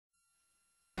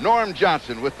Norm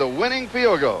Johnson with the winning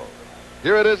field goal.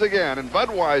 Here it is again, and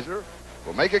Budweiser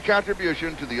will make a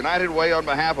contribution to the United Way on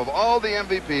behalf of all the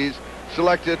MVPs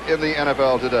selected in the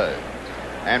NFL today.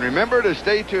 And remember to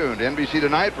stay tuned to NBC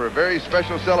tonight for a very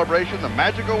special celebration. The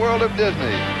magical world of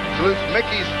Disney salutes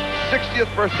Mickey's 60th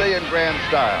birthday in grand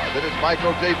style. Then it's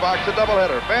Michael J. Fox, a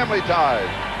doubleheader, Family Ties,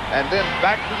 and then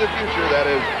Back to the Future. That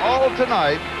is all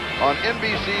tonight on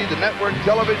NBC, the network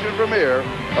television premiere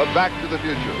of Back to the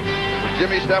Future. For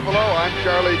Jimmy Stefano, I'm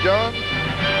Charlie Jones.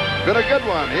 Been a good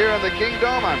one here in the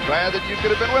Kingdom. I'm glad that you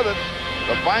could have been with us.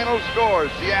 The final score,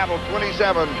 Seattle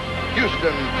 27,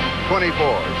 Houston 24.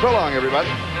 So long, everybody.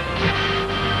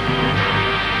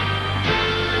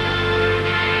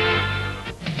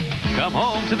 Come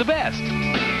home to the best,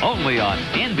 only on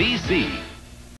NBC.